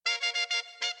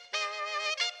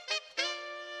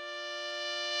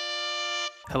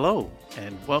Hello,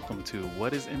 and welcome to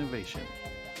What is Innovation,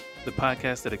 the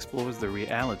podcast that explores the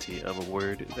reality of a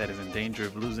word that is in danger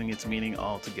of losing its meaning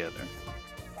altogether.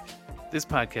 This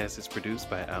podcast is produced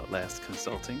by Outlast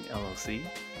Consulting, LLC,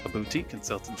 a boutique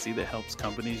consultancy that helps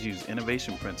companies use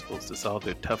innovation principles to solve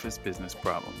their toughest business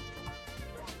problems.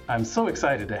 I'm so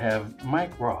excited to have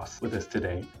Mike Ross with us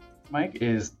today. Mike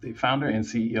is the founder and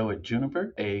CEO at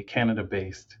Juniper, a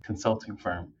Canada-based consulting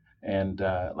firm, and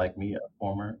like me, a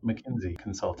former McKinsey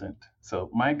consultant.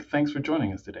 So, Mike, thanks for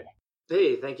joining us today.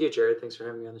 Hey, thank you, Jared. Thanks for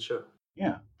having me on the show.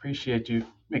 Yeah, appreciate you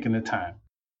making the time.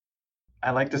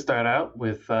 I like to start out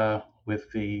with the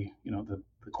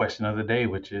question of the day,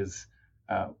 which is,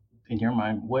 in your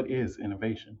mind, what is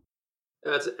innovation?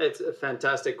 It's a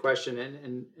fantastic question,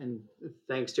 and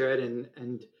thanks, Jared.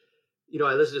 And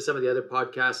I listened to some of the other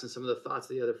podcasts and some of the thoughts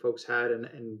the other folks had,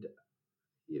 and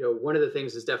one of the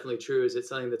things that's definitely true is it's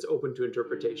something that's open to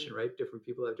interpretation, right? Different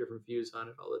people have different views on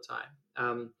it all the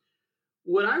time.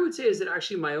 What I would say is that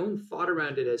actually my own thought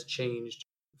around it has changed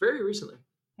very recently.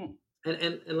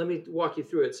 And let me walk you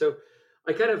through it. So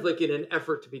I kind of like in an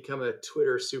effort to become a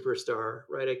Twitter superstar,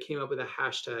 right? I came up with a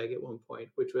hashtag at one point,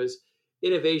 which was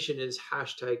innovation is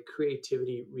hashtag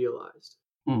creativity realized.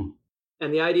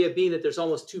 And the idea being that there's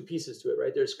almost two pieces to it,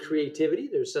 right? There's creativity,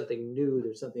 there's something new,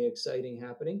 there's something exciting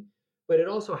happening, but it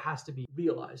also has to be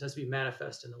realized, has to be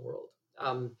manifest in the world.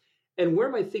 And where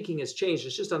my thinking has changed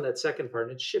is just on that second part,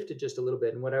 and it's shifted just a little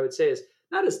bit. And what I would say is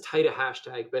not as tight a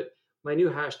hashtag, but my new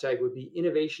hashtag would be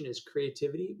innovation is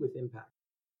creativity with impact.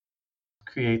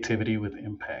 Creativity with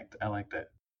impact. I like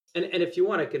that. And if you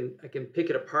want, I can pick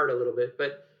it apart a little bit,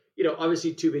 but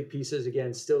obviously two big pieces,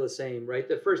 again, still the same, right?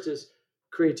 The first is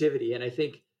creativity. And I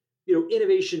think,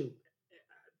 innovation,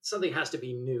 something has to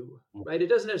be new, right? It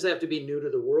doesn't necessarily have to be new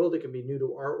to the world. It can be new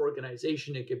to our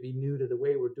organization. It could be new to the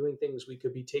way we're doing things. We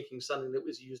could be taking something that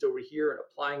was used over here and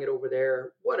applying it over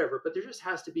there, whatever. But there just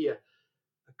has to be a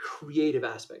creative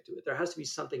aspect to it. There has to be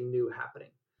something new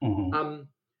happening.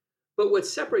 But what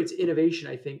separates innovation,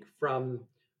 I think, from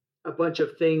a bunch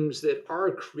of things that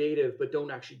are creative but don't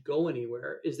actually go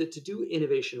anywhere is that to do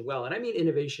innovation well, and I mean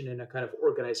innovation in a kind of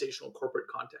organizational corporate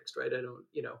context, right? I don't,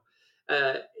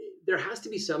 there has to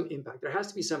be some impact. There has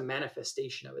to be some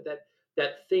manifestation of it.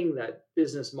 That thing, that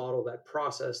business model, that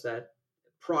process, that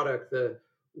product, the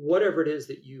whatever it is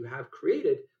that you have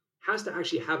created has to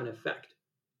actually have an effect.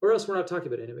 Or else we're not talking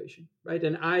about innovation, right?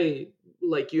 And I,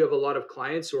 like you, have a lot of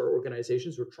clients or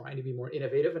organizations who are trying to be more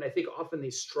innovative. And I think often they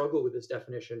struggle with this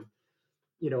definition,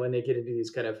 and they get into these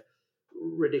kind of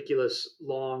ridiculous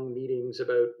long meetings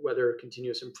about whether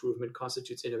continuous improvement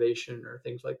constitutes innovation or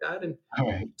things like that. And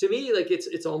to me, like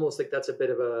it's almost like that's a bit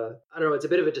of it's a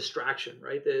bit of a distraction,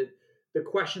 right? The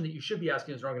question that you should be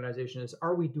asking as an organization is,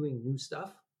 are we doing new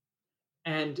stuff?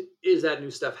 And is that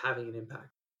new stuff having an impact?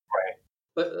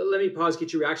 But let me pause,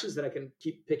 get your reactions, then I can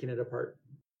keep picking it apart.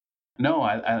 No,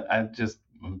 I just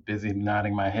am busy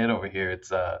nodding my head over here. It's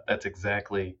that's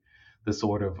exactly the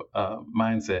sort of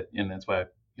mindset, and that's why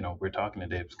we're talking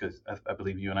today, because I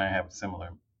believe you and I have a similar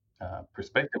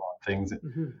perspective on things.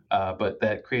 But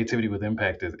that creativity with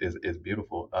impact is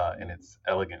beautiful in its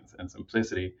elegance and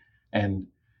simplicity, and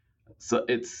so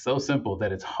it's so simple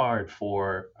that it's hard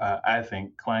for I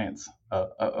think clients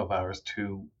of ours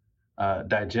to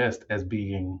digest as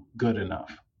being good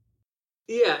enough.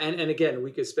 Yeah, and again,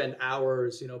 we could spend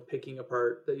hours, picking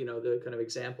apart the kind of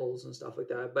examples and stuff like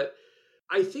that. But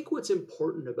I think what's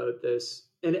important about this,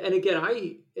 and again,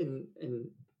 in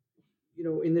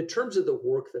the terms of the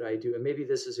work that I do, and maybe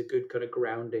this is a good kind of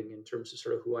grounding in terms of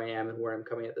sort of who I am and where I'm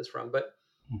coming at this from. But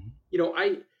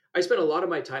I spend a lot of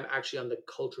my time actually on the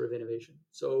culture of innovation.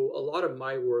 So a lot of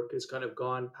my work has kind of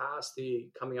gone past the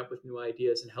coming up with new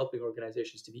ideas and helping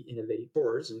organizations to be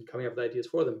innovators and coming up with ideas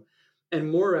for them, and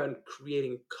more around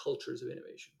creating cultures of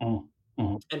innovation.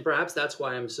 And perhaps that's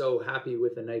why I'm so happy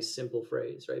with a nice simple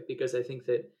phrase, right? Because I think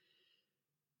that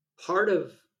part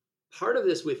of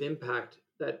this with impact,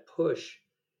 that push,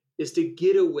 is to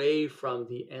get away from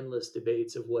the endless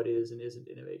debates of what is and isn't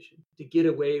innovation, to get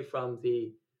away from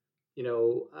the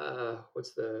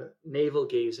what's the navel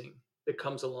gazing that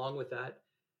comes along with that,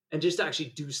 and just actually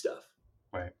do stuff.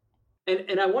 Right.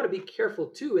 And I want to be careful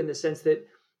too, in the sense that,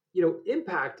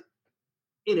 impact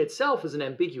in itself is an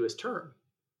ambiguous term,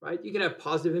 right? You can have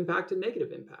positive impact and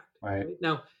negative impact. Right?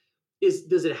 Now,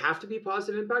 does it have to be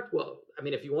positive impact? Well, I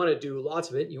mean, if you want to do lots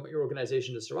of it and you want your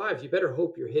organization to survive, you better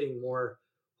hope you're hitting more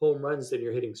home runs than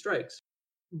you're hitting strikes.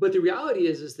 But the reality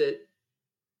is that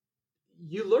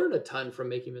you learn a ton from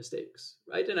making mistakes,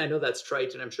 right? And I know that's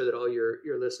trite, and I'm sure that all your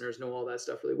listeners know all that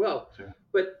stuff really well. Sure.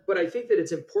 But I think that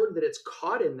it's important that it's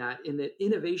caught in that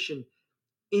innovation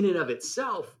in and of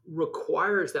itself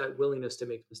requires that willingness to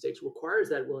make mistakes, requires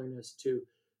that willingness to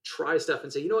try stuff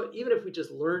and say, you know what, even if we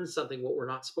just learn something what we're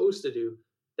not supposed to do,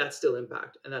 that's still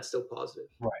impact and that's still positive.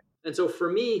 Right. And so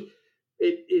for me,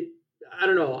 it I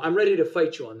don't know, I'm ready to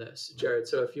fight you on this, Jared.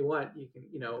 So if you want, you can,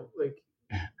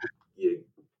 you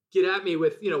get at me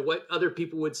with, what other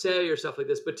people would say or stuff like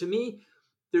this. But to me,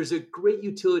 there's a great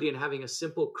utility in having a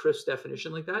simple, crisp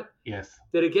definition like that. Yes.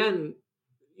 That again,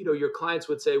 your clients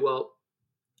would say, well,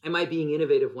 am I being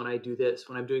innovative when I do this,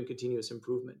 when I'm doing continuous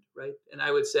improvement, right? And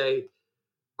I would say,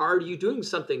 are you doing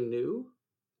something new?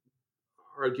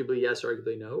 Arguably yes,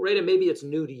 arguably no, right? And maybe it's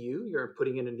new to you. You're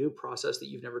putting in a new process that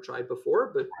you've never tried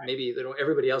before, but Right. maybe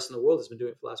everybody else in the world has been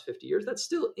doing it for the last 50 years. That's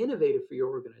still innovative for your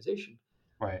organization.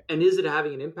 Right. And is it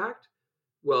having an impact?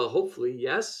 Well, hopefully,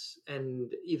 yes.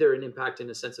 And either an impact in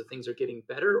the sense of things are getting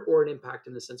better or an impact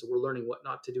in the sense of we're learning what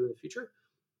not to do in the future.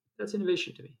 That's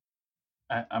innovation to me.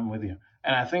 I'm with you.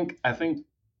 And I think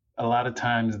a lot of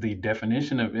times the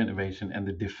definition of innovation and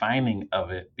the defining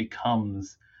of it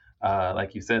becomes,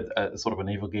 like you said, a sort of a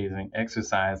navel-gazing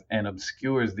exercise and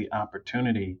obscures the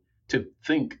opportunity to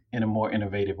think in a more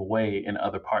innovative way in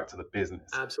other parts of the business.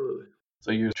 Absolutely.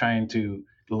 So you're trying to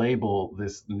label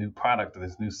this new product or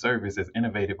this new service as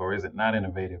innovative, or is it not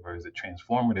innovative, or is it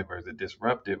transformative, or is it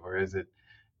disruptive, or is it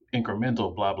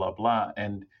incremental, blah, blah, blah.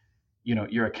 And,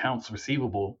 your accounts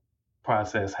receivable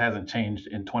process hasn't changed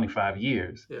in 25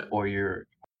 years, Yeah. or your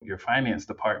finance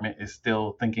department is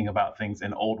still thinking about things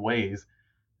in old ways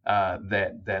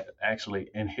that actually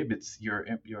inhibits your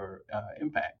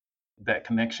impact, that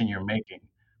connection you're making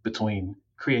between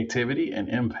creativity and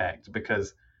impact.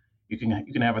 Because you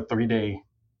can have a 3-day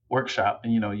workshop,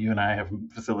 and you and I have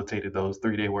facilitated those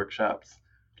 3-day workshops.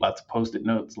 Lots of Post-it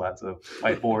notes, lots of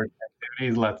whiteboard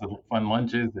activities, lots of fun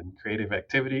lunches and creative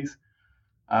activities,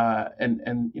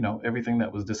 and everything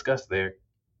that was discussed there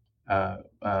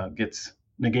gets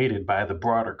negated by the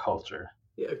broader culture,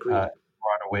 Yeah, agreed.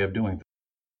 broader way of doing things.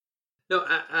 No,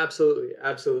 absolutely,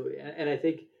 absolutely. And I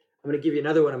think I'm going to give you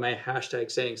another one of my hashtag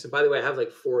sayings. So, by the way, I have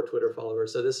like 4 Twitter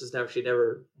followers, so this has actually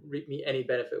never reaped me any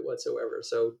benefit whatsoever.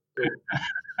 So,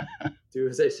 do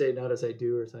as I say, not as I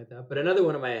do, or something like that. But another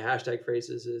one of my hashtag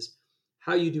phrases is,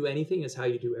 "How you do anything is how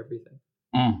you do everything."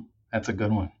 That's a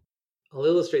good one. I'll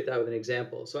illustrate that with an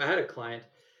example. So, I had a client,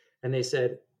 and they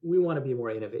said, "We want to be more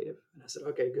innovative." And I said,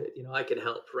 "Okay, good. I can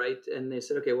help, right?" And they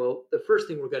said, "Okay, well, the first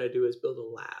thing we're going to do is build a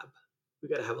lab. We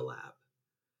got to have a lab."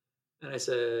 And I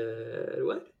said,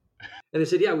 "What?" And they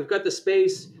said, "Yeah, we've got the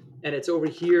space, and it's over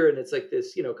here, and it's like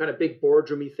this, kind of big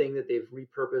boardroomy thing that they've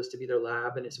repurposed to be their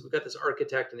lab." And they said, "We've got this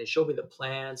architect," and they showed me the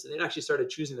plans, and they actually started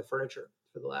choosing the furniture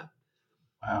for the lab.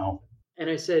 Wow. And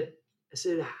I said,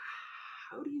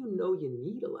 "How do you know you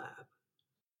need a lab?"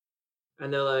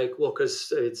 And they're like, "Well,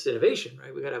 because it's innovation,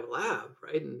 right? We got to have a lab,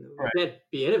 right? And we Right. can't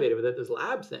be innovative without this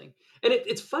lab thing." And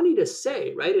it's funny to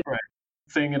say, right? Right.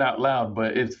 Saying it out loud,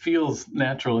 but it feels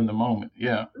natural in the moment.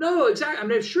 Yeah. No, exactly. I'm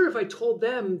not sure if I told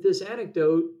them this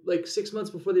anecdote like 6 months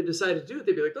before they decided to do it,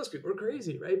 they'd be like, "Those people are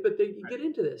crazy," right? But they get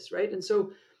into this, right? And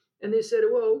they said,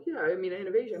 "Well, yeah, I mean,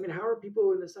 innovation. I mean, how are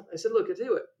people in this stuff?" I said, "Look, I tell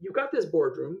you what, you've got this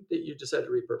boardroom that you decided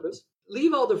to repurpose.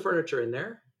 Leave all the furniture in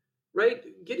there, right?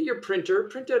 Get your printer,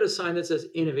 print out a sign that says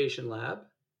Innovation Lab,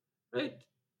 right?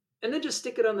 And then just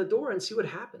stick it on the door and see what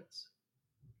happens."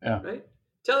 Yeah. Right?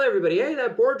 Tell everybody, "Hey,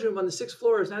 that boardroom on the 6th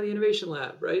floor is now the Innovation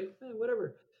Lab," right?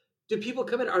 Whatever. Do people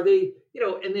come in? Are they,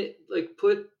 and they like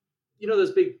put,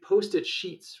 those big Post-it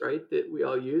sheets, right? That we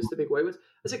all use, the big white ones.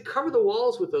 I said, cover the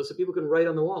walls with those so people can write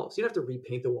on the walls. You don't have to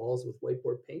repaint the walls with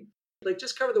whiteboard paint. Like,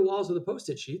 just cover the walls with the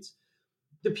Post-it sheets.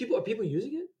 Are people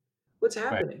using it? What's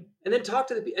happening? Right. And then talk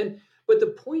to but the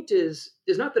point is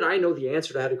not that I know the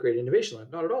answer to how to create an innovation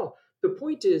lab. Not at all. The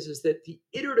point is that the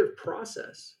iterative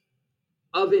process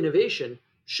of innovation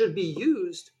should be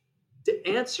used to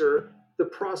answer the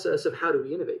process of how do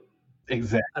we innovate.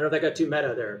 Exactly. I don't know if I got too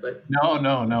meta there, but no,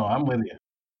 I'm with you.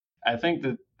 I think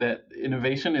that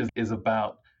innovation is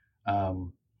about,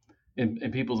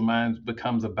 in people's minds,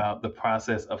 becomes about the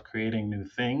process of creating new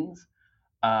things,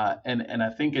 and I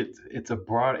think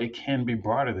it can be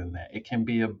broader than that. It can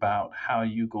be about how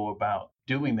you go about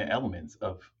doing the elements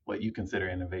of what you consider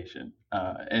innovation,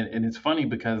 and it's funny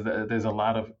because there's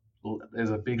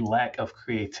a big lack of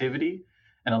creativity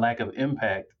and a lack of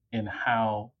impact in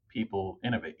how people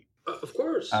innovate. Of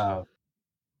course.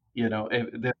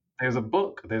 There's a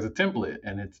book, there's a template,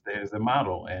 and there's a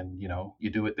model, and you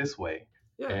do it this way.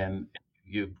 Yeah. And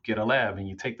you get a lab, and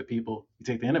you take the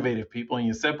innovative people, and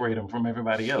you separate them from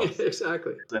everybody else.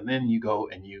 Exactly. And then you go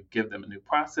and you give them a new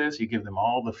process. You give them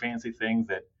all the fancy things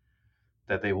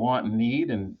that they want and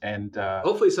need, and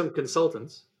hopefully some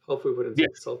consultants. Hopefully, we wouldn't say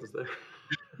Yes. consultants there.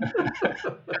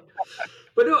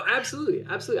 But no, absolutely,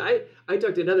 absolutely. I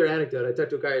talked to another anecdote. I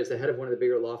talked to a guy who's the head of one of the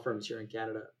bigger law firms here in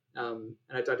Canada, and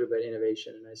I talked to him about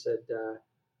innovation. And I said,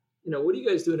 what are you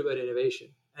guys doing about innovation?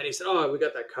 And he said, oh, we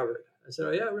got that covered. I said,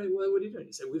 oh yeah, right. Well, what are you doing?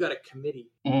 He said, we got a committee.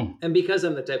 And because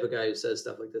I'm the type of guy who says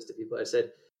stuff like this to people, I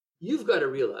said, you've got to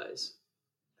realize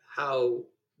how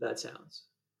that sounds,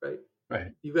 right?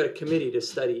 Right. You've got a committee to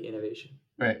study innovation.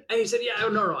 Right. And he said, yeah,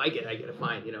 no, I get it,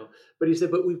 fine, But he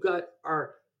said, but we've got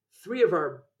three of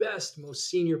our best, most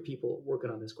senior people working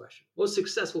on this question, most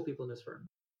successful people in this firm.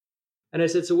 And I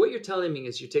said, so what you're telling me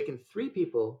is you're taking three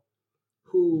people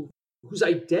whose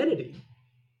identity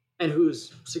and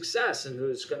whose success and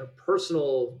whose kind of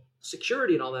personal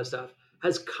security and all that stuff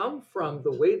has come from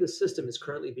the way the system is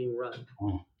currently being run,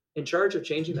 in charge of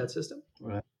changing that system.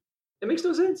 Right. It makes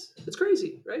no sense. It's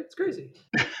crazy, right? It's crazy.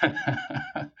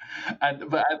 But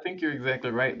I think you're exactly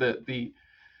right. The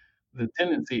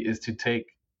tendency is to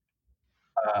take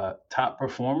top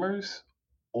performers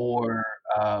or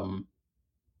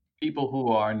people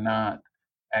who are not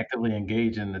actively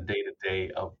engaged in the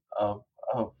day-to-day of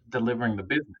delivering the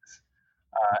business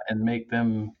and make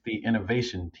them the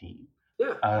innovation team.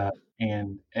 Yeah.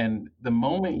 And the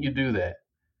moment you do that,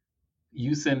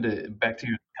 you send it back to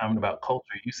your comment about culture.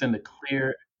 You send a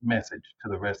clear message to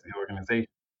the rest of the organization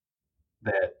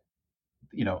that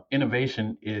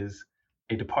innovation is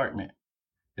a department.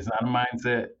 It's not a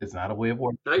mindset. It's not a way of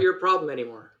working. Not your problem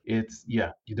anymore. It's you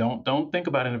don't think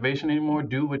about innovation anymore.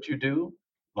 Do what you do.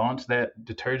 Launch that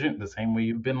detergent the same way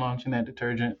you've been launching that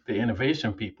detergent. The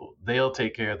innovation people, they'll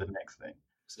take care of the next thing.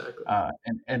 Exactly.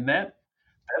 And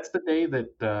that's the day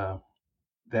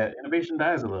that innovation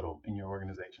dies a little in your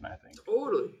organization, I think.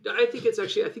 Totally. I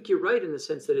think you're right in the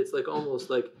sense that it's like almost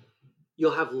like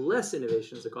you'll have less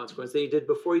innovation as a consequence than you did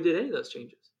before you did any of those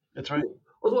changes. That's right.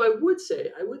 Although I would say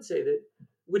that,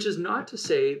 which is not to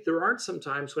say there aren't some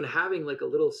times when having like a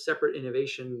little separate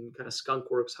innovation kind of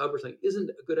skunkworks hub or something isn't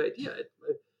a good idea.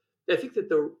 I think that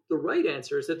the right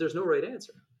answer is that there's no right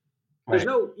answer. There's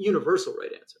no universal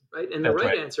right answer, right? And the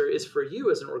right answer is for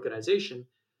you as an organization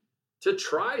to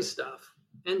try stuff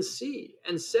and see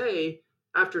and say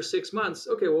after 6 months,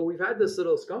 okay, well, we've had this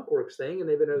little skunkworks thing and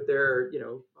they've been out there,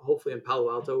 hopefully in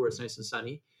Palo Alto where it's nice and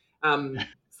sunny,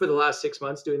 for the last 6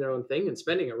 months doing their own thing and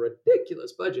spending a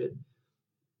ridiculous budget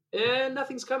and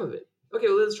nothing's come of it. Okay,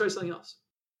 well, let's try something else.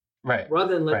 Right.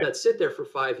 Rather than let that sit there for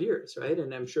 5 years, right?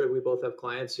 And I'm sure we both have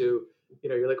clients who,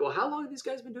 you're like, well, how long have these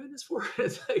guys been doing this for?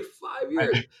 It's like 5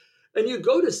 years. Right. And you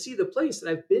go to see the place, and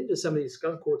I've been to some of these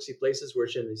skunkworksy places where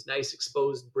it's in these nice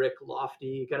exposed brick,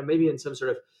 lofty, kind of maybe in some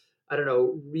sort of, I don't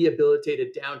know,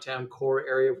 rehabilitated downtown core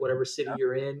area of whatever city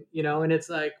you're in, and it's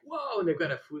like, whoa, and they've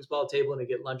got a foosball table and they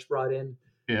get lunch brought in.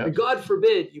 Yeah. And God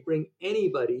forbid you bring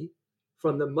anybody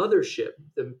from the mothership,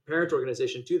 the parent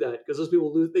organization, to that, because those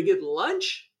people they get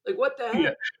lunch. Like, what the heck?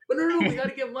 Yeah. But no, we got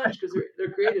to give them lunch because they're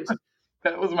creatives.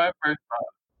 That was my first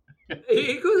thought.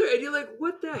 You go there and you're like,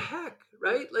 what the heck,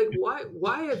 right? Like,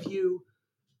 why have you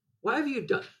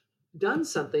done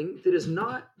something that is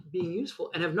not being useful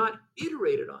and have not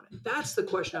iterated on it? That's the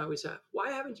question I always have.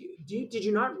 Why haven't you? Did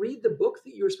you not read the book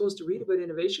that you were supposed to read about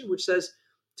innovation, which says,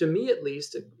 to me at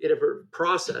least, a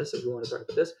process, if you want to talk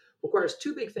about this, requires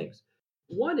two big things.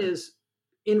 One is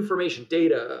information,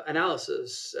 data,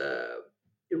 analysis.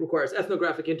 It requires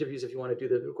ethnographic interviews if you want to do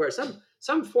that. It requires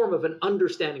some form of an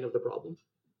understanding of the problem.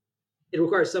 It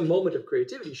requires some moment of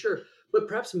creativity, sure, but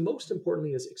perhaps most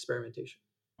importantly is experimentation.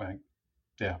 Right.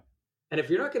 Yeah. And if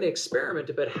you're not going to experiment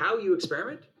about how you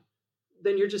experiment,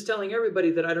 then you're just telling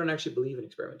everybody that I don't actually believe in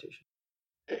experimentation.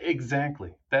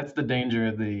 Exactly. That's the danger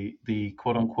of the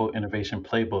quote unquote innovation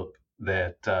playbook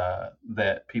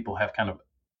that people have kind of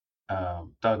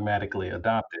dogmatically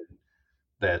adopted,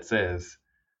 that says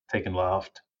take a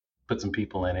loft, put some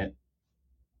people in it,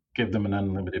 give them an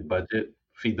unlimited budget,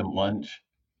 feed them lunch,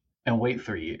 and wait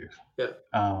 3 years. Yeah.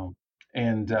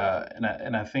 And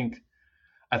I think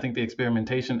the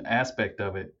experimentation aspect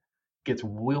of it gets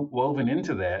woven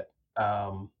into that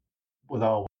with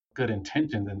all good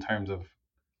intentions in terms of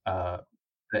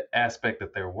the aspect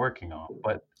that they're working on.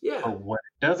 But what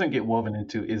it doesn't get woven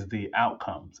into is the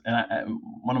outcomes. And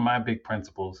one of my big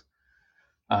principles,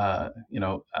 I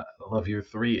love year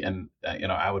 3, and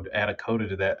I would add a coda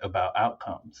to that about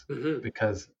outcomes,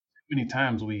 because many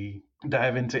times we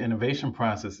dive into innovation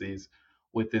processes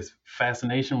with this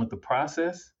fascination with the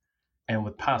process and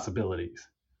with possibilities,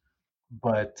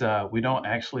 but we don't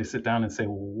actually sit down and say,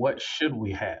 well, what should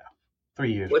we have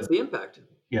 3 years? What's the impact?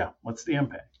 Yeah, what's the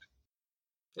impact?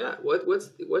 Yeah, what's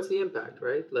the impact,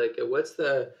 right? Like, it's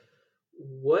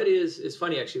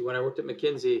funny actually. When I worked at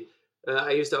McKinsey,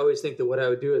 I used to always think that what I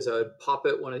would do is I would pop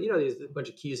out one of, these a bunch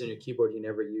of keys on your keyboard you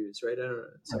never use, right? I don't know.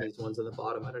 Some of Right. these ones on the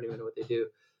bottom, I don't even know what they do.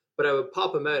 But I would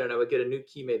pop them out and I would get a new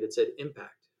key made that said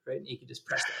impact, right? And you could just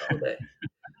press that all day.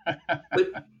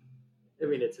 But I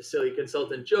mean, it's a silly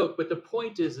consultant joke, but the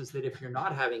point is that if you're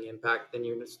not having impact, then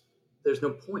there's no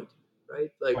point,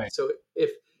 right? Like, Right. so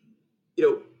if,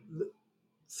 you know,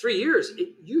 3 years,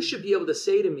 you should be able to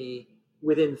say to me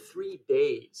within 3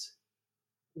 days,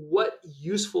 what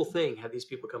useful thing have these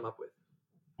people come up with?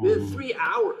 Within Hmm. 3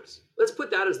 hours, let's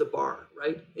put that as the bar,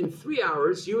 right? In 3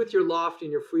 hours, you with your loft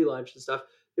and your free lunch and stuff,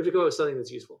 you have to come up with something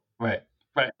that's useful. Right.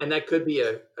 Right. And that could be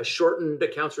a shortened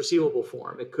accounts receivable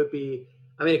form. It could be,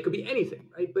 I mean, it could be anything,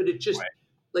 right? But it just Right.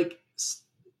 like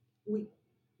we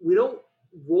we don't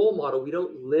role model, we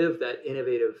don't live that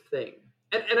innovative thing.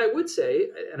 And I would say,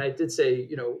 and I did say,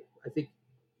 I think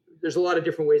there's a lot of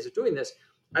different ways of doing this.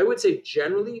 I would say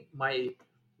generally my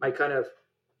kind of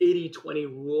 80-20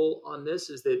 rule on this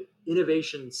is that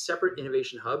separate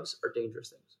innovation hubs are dangerous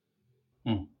things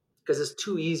Mm. because it's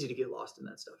too easy to get lost in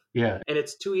that stuff. Yeah. And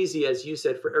it's too easy, as you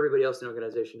said, for everybody else in the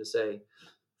organization to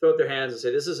throw up their hands and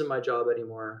say, this isn't my job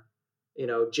anymore.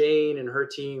 Jane and her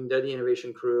team, they're the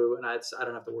innovation crew, and I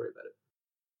don't have to worry about it.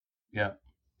 Yeah.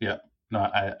 Yeah. No,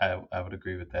 I would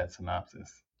agree with that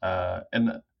synopsis.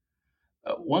 And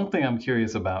one thing I'm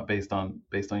curious about, based on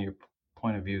your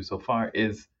point of view so far,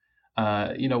 is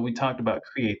we talked about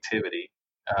creativity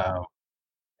um,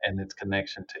 and its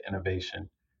connection to innovation.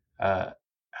 Uh,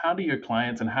 how do your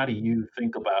clients and how do you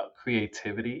think about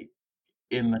creativity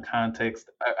in the context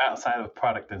outside of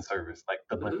product and service, like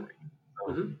Mm-hmm. delivery?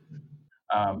 So,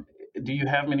 Mm-hmm. um, do you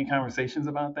have many conversations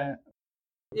about that?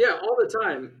 Yeah, all the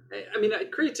time. I mean,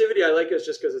 creativity, I like it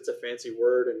just because it's a fancy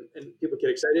word and people get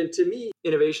excited. And to me,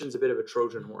 innovation is a bit of a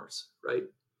Trojan horse, right?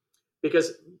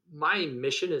 Because my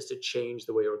mission is to change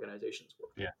the way organizations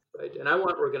work, Yeah. right? And I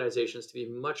want organizations to be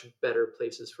much better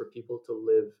places for people to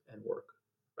live and work,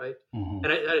 right? Hmm. And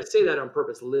I say that on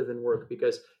purpose, live and work,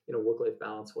 because work-life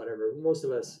balance, whatever. Most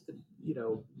of us,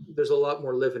 there's a lot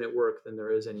more living at work than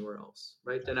there is anywhere else,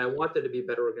 right? And I want there to be a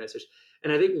better organization.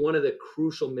 And I think one of the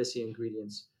crucial missing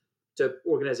ingredients to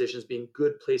organizations being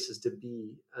good places to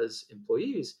be as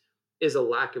employees is a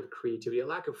lack of creativity, a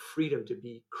lack of freedom to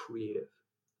be creative.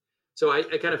 So I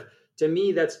kind of, to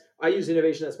me, I use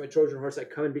innovation as my Trojan horse. I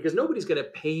come in because nobody's going to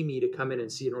pay me to come in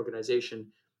and see an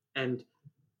organization and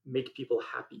make people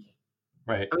happy.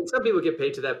 Right. I mean, some people get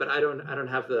paid to that, but I don't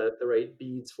have the right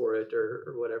beads for it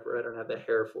or whatever. I don't have the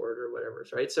hair for it or whatever.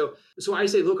 Right. So I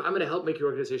say, look, I'm going to help make your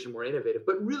organization more innovative.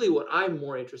 But really what I'm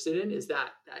more interested in is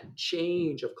that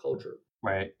change of culture.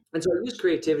 Right. And so I use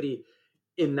creativity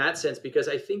in that sense because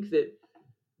I think that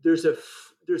there's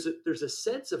a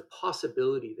sense of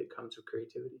possibility that comes with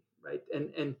creativity, right?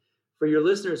 And for your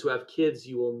listeners who have kids,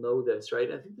 you will know this,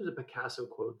 right? I think there's a Picasso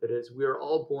quote that is, "We are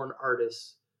all born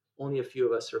artists, only a few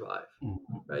of us survive." Hmm.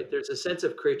 Right? There's a sense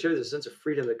of creativity, there's a sense of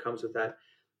freedom that comes with that.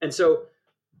 And so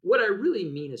what I really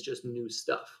mean is just new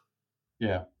stuff.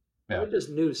 Yeah. Yeah. Right? Just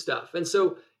new stuff. And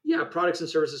so, yeah, products and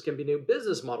services can be new.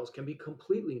 Business models can be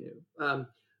completely new.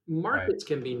 Markets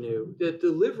can be new. The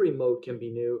delivery mode can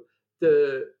be new.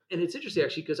 And it's interesting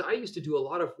actually because I used to do a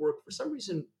lot of work for some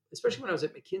reason, especially when I was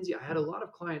at McKinsey. I had a lot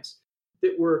of clients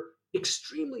that were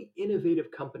extremely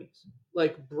innovative companies,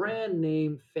 like brand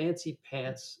name fancy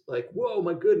pants. Like, whoa,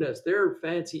 my goodness, they're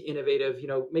fancy, innovative.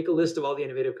 Make a list of all the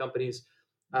innovative companies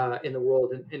in the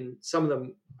world, and some of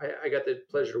them I got the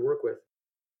pleasure to work with.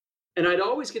 And I'd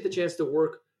always get the chance to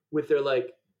work with their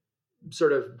like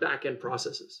sort of back end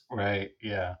processes. Right.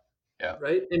 Yeah. Yeah.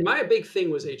 Right. And my big thing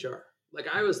was HR. Like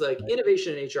I was like Right.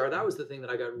 innovation in HR. That was the thing that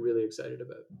I got really excited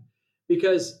about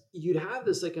because you'd have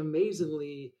this like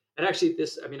amazingly, and actually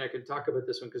I could talk about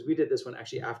this one because we did this one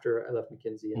actually after I left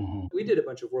McKinsey, and Hmm. we did a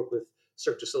bunch of work with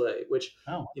Cirque du Soleil, which,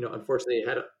 Oh. Unfortunately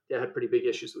they had pretty big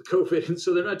issues with COVID. And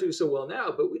so they're not doing so well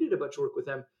now, but we did a bunch of work with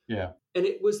them. Yeah. And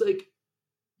it was like,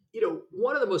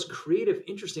 one of the most creative,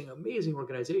 interesting, amazing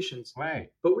organizations. Right.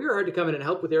 But we were hired to come in and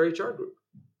help with their HR group,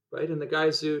 right? And the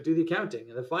guys who do the accounting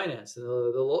and the finance and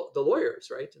the lawyers,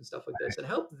 right? And stuff like this, and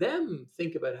help them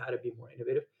think about how to be more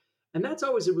innovative. And that's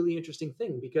always a really interesting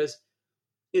thing because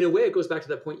in a way it goes back to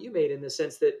that point you made in the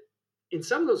sense that in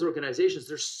some of those organizations,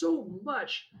 there's so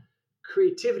much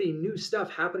creativity, new stuff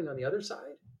happening on the other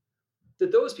side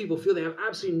that those people feel they have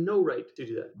absolutely no right to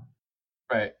do that.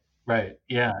 Right. Right.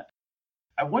 Yeah.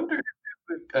 I wonder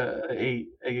if there's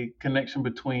a connection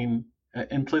between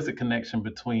implicit connection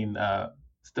between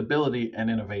stability and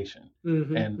innovation,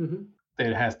 Mm-hmm, and mm-hmm.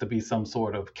 there has to be some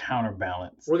sort of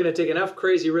counterbalance. We're going to take enough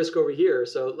crazy risk over here.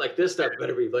 So like this stuff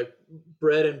better be like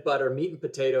bread and butter, meat and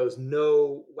potatoes,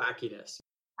 no wackiness.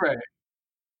 Right.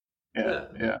 Yeah. Yeah.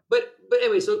 Yeah. But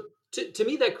anyway, so to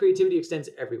me, that creativity extends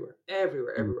everywhere,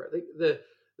 everywhere, Mm. everywhere. Like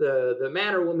the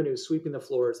man or woman who's sweeping the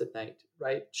floors at night,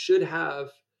 right, should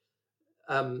have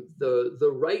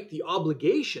the right, the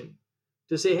obligation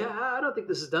to say, hey, I don't think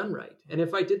this is done right. And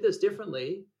if I did this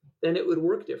differently, then it would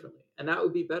work differently. And that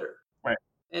would be better. Right.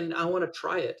 And I want to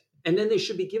try it. And then they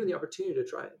should be given the opportunity to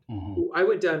try it. Mm-hmm. I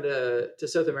went down to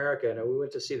South America and we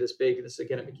went to see this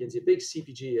again at McKinsey, a big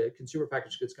CPG, a consumer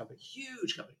packaged goods company,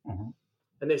 huge company. Mm-hmm.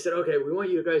 And they said, okay, we want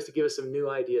you guys to give us some new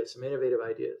ideas, some innovative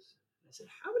ideas. And I said,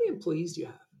 how many employees do you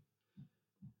have?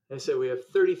 And they said, we have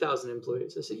 30,000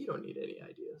 employees. I said, you don't need any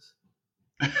ideas.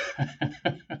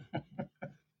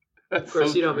 Of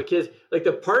course, you know, my kids, like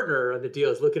the partner on the deal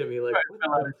is looking at me like, what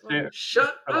the fuck?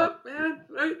 Shut up, man.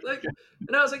 Right? Like,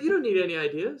 and I was like, you don't need any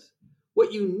ideas.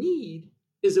 What you need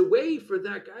is a way for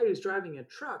that guy who's driving a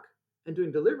truck and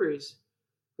doing deliveries,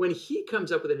 when he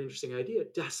comes up with an interesting idea,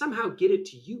 to somehow get it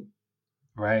to you.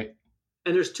 Right.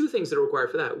 And there's two things that are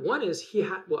required for that. One is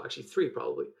well, actually three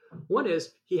probably. One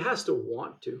is he has to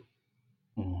want to,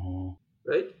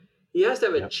 right? He has to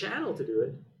have a channel to do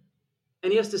it.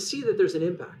 And he has to see that there's an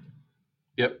impact.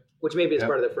 Yep. Which maybe is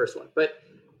part of the first one, but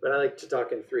I like to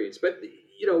talk in threes. But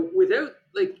you know, without,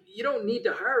 like, you don't need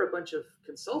to hire a bunch of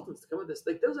consultants to come up with this.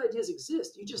 Like, those ideas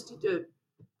exist. You just need to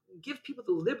give people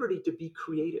the liberty to be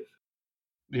creative.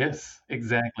 Yes,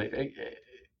 exactly.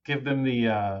 Give them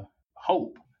the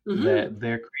hope that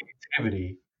their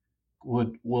creativity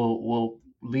will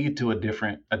lead to a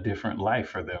different life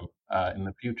for them in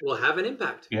the future. Will have an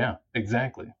impact. Yeah,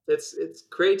 exactly. It's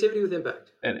creativity with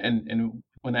impact. And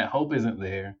when that hope isn't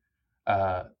there,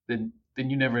 then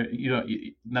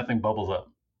nothing bubbles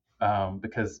up,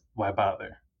 because why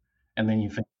bother? And then you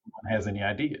think no one has any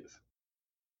ideas.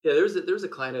 Yeah, there was a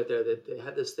client out there that they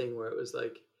had this thing where it was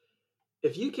like,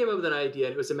 if you came up with an idea,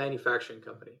 and it was a manufacturing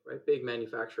company, right, big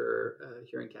manufacturer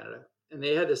here in Canada, and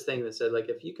they had this thing that said, like,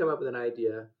 if you come up with an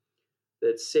idea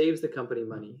that saves the company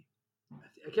money,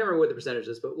 I can't remember what the percentage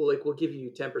is, but we'll give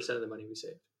you 10% of the money we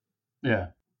saved. Yeah.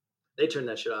 They turned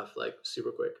that shit off like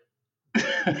super quick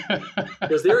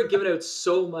because they were giving out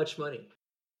so much money.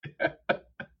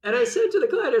 And I said to the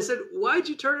client, I said, why'd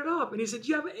you turn it off? And he said, do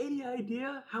you have any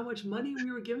idea how much money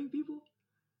we were giving people?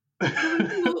 And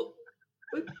I'm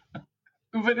like,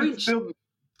 well, but it's still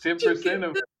 10%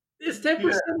 of it. It's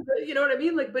 10%. You know what I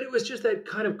mean? Like, but it was just that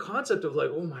kind of concept of like,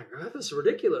 oh my God, this is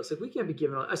ridiculous. Like, we can't be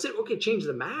giving. I said, okay, change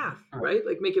the math, right?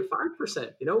 Like, make it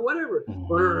 5%. You know, whatever.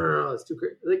 No, it's too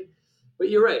great. Like, but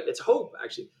you're right. It's hope,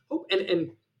 actually. Hope,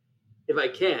 and if I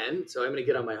can, so I'm going to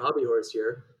get on my hobby horse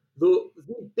here. The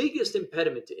biggest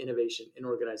impediment to innovation in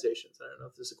organizations, I don't know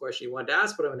if this is a question you wanted to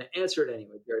ask, but I'm going to answer it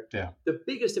anyway, Jared. Yeah. The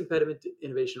biggest impediment to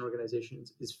innovation in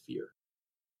organizations is fear.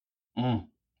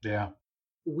 Yeah.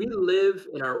 We live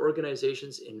in our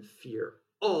organizations in fear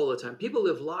all the time. People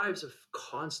live lives of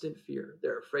constant fear.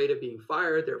 They're afraid of being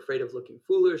fired. They're afraid of looking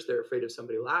foolish. They're afraid of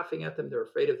somebody laughing at them. They're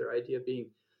afraid of their idea being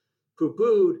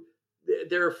poo-pooed.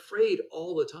 They're afraid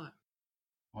all the time.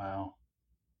 Wow.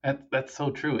 That's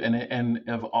so true. And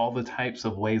of all the types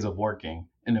of ways of working,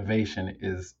 innovation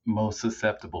is most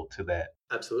susceptible to that.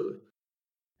 Absolutely.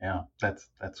 Yeah, that's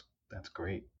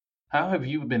great. How have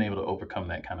you been able to overcome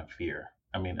that kind of fear?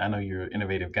 I mean, I know you're an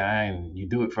innovative guy and you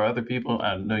do it for other people.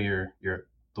 I know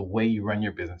the way you run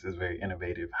your business is very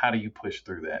innovative. How do you push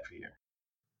through that fear?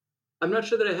 I'm not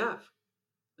sure that I have.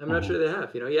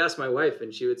 You know, you ask my wife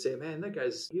and she would say, man,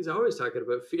 he's always talking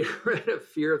about fear, right? Of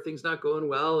fear of things not going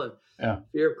well and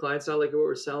fear of clients not liking what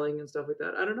we're selling and stuff like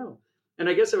that. I don't know. And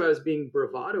I guess if I was being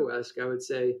bravado-esque, I would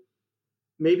say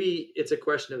maybe it's a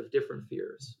question of different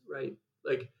fears, right?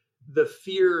 Like the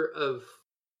fear of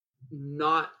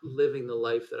not living the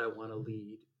life that I want to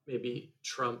lead maybe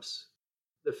trumps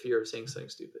the fear of saying something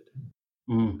stupid,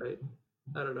 right?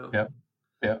 I don't know.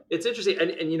 Yeah. It's interesting.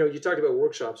 And you know, you talked about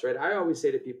workshops, right? I always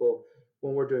say to people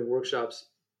when we're doing workshops,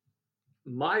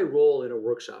 my role in a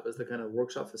workshop as the kind of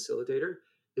workshop facilitator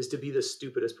is to be the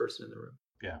stupidest person in the room.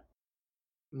 Yeah.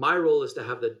 My role is to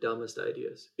have the dumbest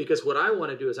ideas, because what I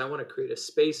want to do is I want to create a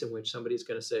space in which somebody's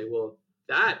going to say, well,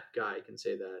 that guy can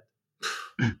say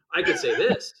that. I could say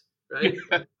this, right?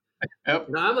 Yep.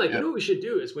 Now I'm like, you know what we should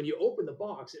do is when you open the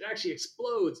box, it actually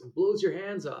explodes and blows your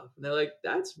hands off. And they're like,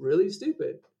 that's really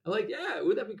stupid. I'm like, yeah,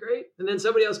 would that be great? And then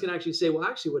somebody else can actually say, well,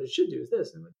 actually what it should do is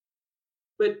this. And I'm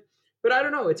like, but I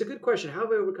don't know. It's a good question. How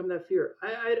have I overcome that fear?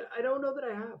 I don't know that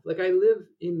I have. Like, I live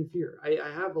in fear. I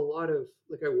have a lot of,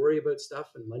 like, I worry about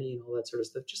stuff and money and all that sort of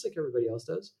stuff, just like everybody else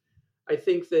does. I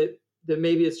think that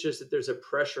maybe it's just that there's a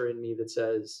pressure in me that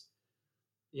says,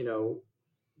 you know,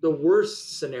 the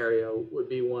worst scenario would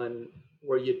be one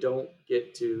where you don't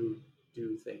get to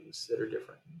do things that are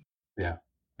different. Yeah.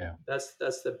 Yeah. That's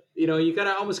the, you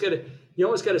almost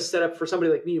got to set up, for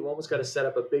somebody like me, you almost got to set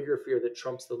up a bigger fear that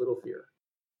trumps the little fear.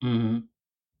 Hmm.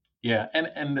 Yeah.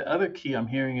 And the other key I'm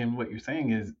hearing in what you're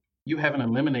saying is you haven't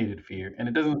eliminated fear, and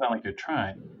it doesn't sound like you're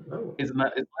trying. Oh. It's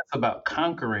less about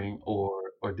conquering or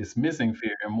dismissing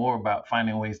fear and more about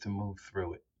finding ways to move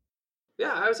through it.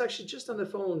 Yeah, I was actually just on the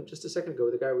phone just a second ago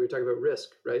with the guy we were talking about risk,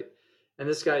 right? And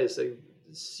this guy is a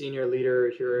senior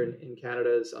leader here in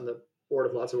Canada, is on the board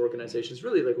of lots of organizations,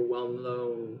 really like a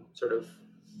well-known sort of,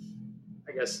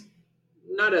 I guess,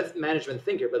 not a management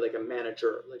thinker, but like a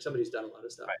manager, like somebody who's done a lot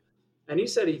of stuff. Right. And he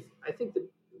said, I think that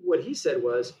what he said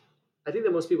was, I think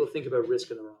that most people think about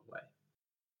risk in the wrong way.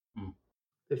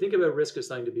 They think about risk as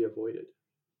something to be avoided.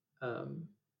 And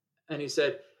he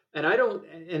said, and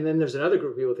then there's another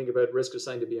group of people who think about risk as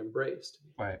something to be embraced.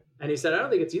 Right. And he said, I don't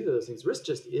think it's either of those things. Risk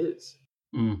just is.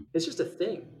 It's just a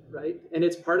thing, right? And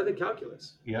it's part of the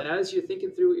calculus. Yep. And as you're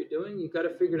thinking through what you're doing, you've got to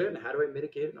figure it out, and how do I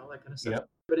mitigate it and all that kind of stuff. Yep.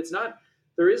 But it's not,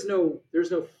 there's no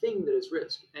thing that is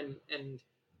risk. And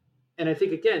I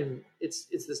think, again, it's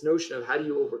this notion of how do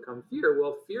you overcome fear?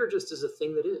 Well, fear just is a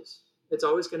thing that is. It's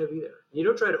always going to be there. You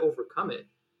don't try to overcome it.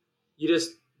 You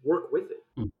just work with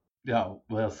it. Yeah,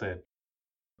 well said.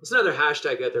 There's another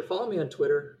hashtag out there. Follow me on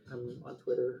Twitter. I'm on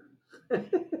Twitter.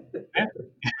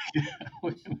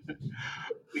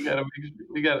 we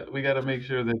gotta make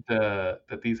sure that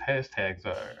that these hashtags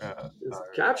are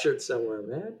captured somewhere,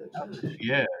 man.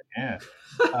 Yeah.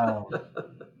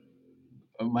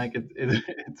 Mike,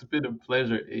 it's been a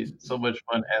pleasure. It's so much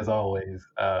fun as always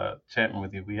chatting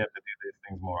with you. We have to do these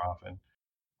things more often.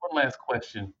 One last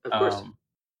question. Of course.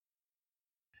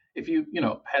 If you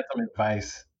had some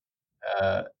advice,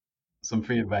 some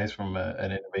free advice from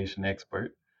an innovation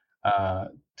expert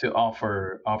to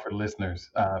offer listeners,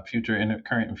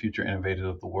 current and future innovators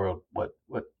of the world, what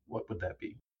would that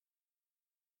be?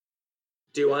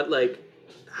 Do you want like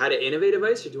how to innovate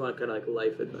advice, or do you want kind of like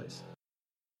life advice?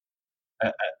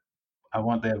 I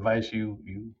want the advice you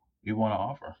want to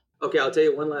offer. Okay, I'll tell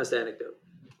you one last anecdote.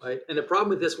 Right, and the problem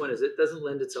with this one is it doesn't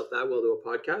lend itself that well to a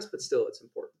podcast, but still, it's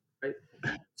important. Right.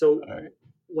 So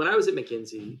when I was at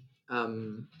McKinsey,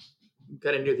 kind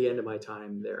of near the end of my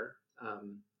time there,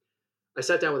 I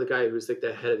sat down with a guy who was like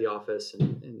the head of the office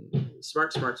and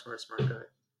smart guy.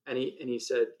 And he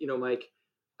said, Mike,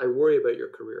 I worry about your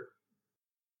career.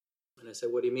 And I said,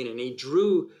 what do you mean? And he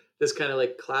drew this kind of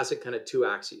like classic kind of two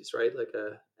axes, right? Like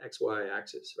a XY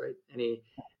axis, right? And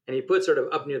he put sort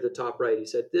of up near the top right, he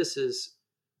said, this is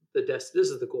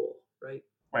the goal, right?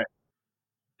 Right.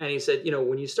 And he said,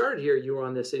 when you started here, you were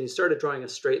on this, and you started drawing a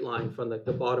straight line from like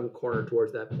the bottom corner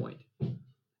towards that point.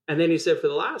 And then he said, for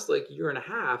the last like year and a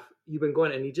half, you've been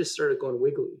going, and he just started going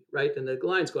wiggly, right? And the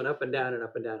line's going up and down and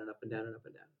up and down and up and down and up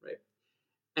and down, right?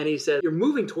 And he said, you're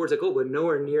moving towards a goal, but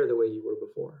nowhere near the way you were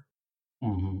before.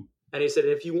 Mm-hmm. And he said,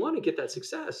 if you want to get that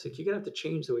success, like, you're going to have to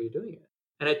change the way you're doing it.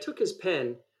 And I took his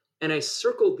pen and I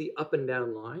circled the up and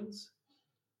down lines.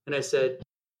 And I said,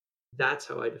 that's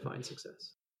how I define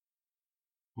success.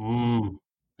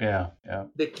 Yeah.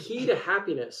 The key to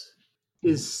happiness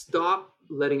is stop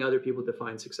letting other people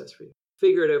define success for you.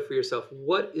 Figure it out for yourself.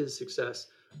 What is success?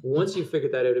 Once you figure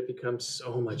that out, it becomes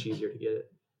so much easier to get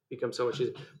it. Becomes so much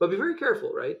easier. But be very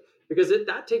careful, right? Because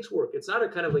that takes work. It's not a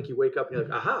kind of like you wake up and you're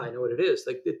like, aha, I know what it is.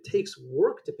 Like, it takes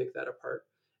work to pick that apart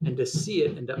and to see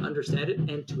it and to understand it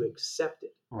and to accept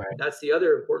it. Right. That's the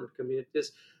other important community,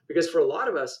 is because for a lot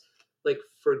of us, like,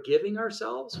 forgiving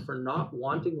ourselves for not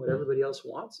wanting what everybody else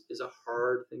wants is a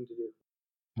hard thing to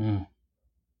do.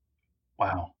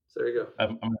 Wow. So there you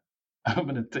go. I'm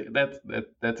gonna take that's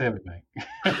heavy, Mike.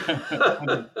 I'm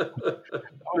gonna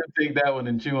take that one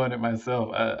and chew on it myself.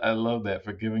 I love that,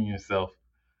 forgiving yourself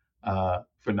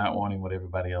for not wanting what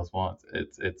everybody else wants.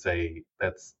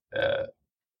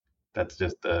 That's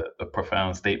just a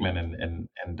profound statement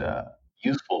and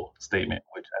useful statement,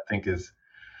 which I think is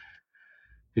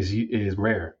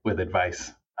rare with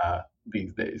advice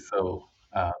these days. So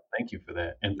thank you for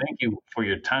that, and thank you for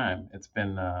your time. It's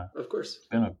been of course, it's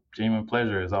been a genuine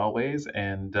pleasure as always,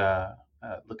 and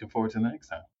looking forward to the next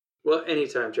time. Well,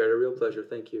 anytime, Jared. A real pleasure.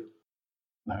 Thank you.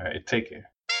 All right, take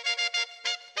care.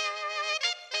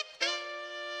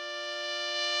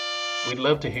 We'd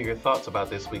love to hear your thoughts about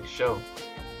this week's show.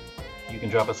 You can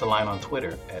drop us a line on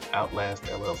Twitter at Outlast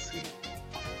LLC.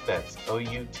 That's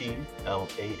OUTLAST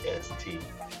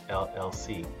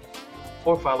LLC.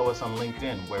 Or follow us on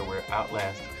LinkedIn, where we're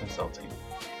Outlast Consulting.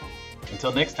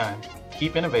 Until next time,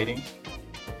 keep innovating,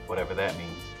 whatever that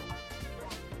means.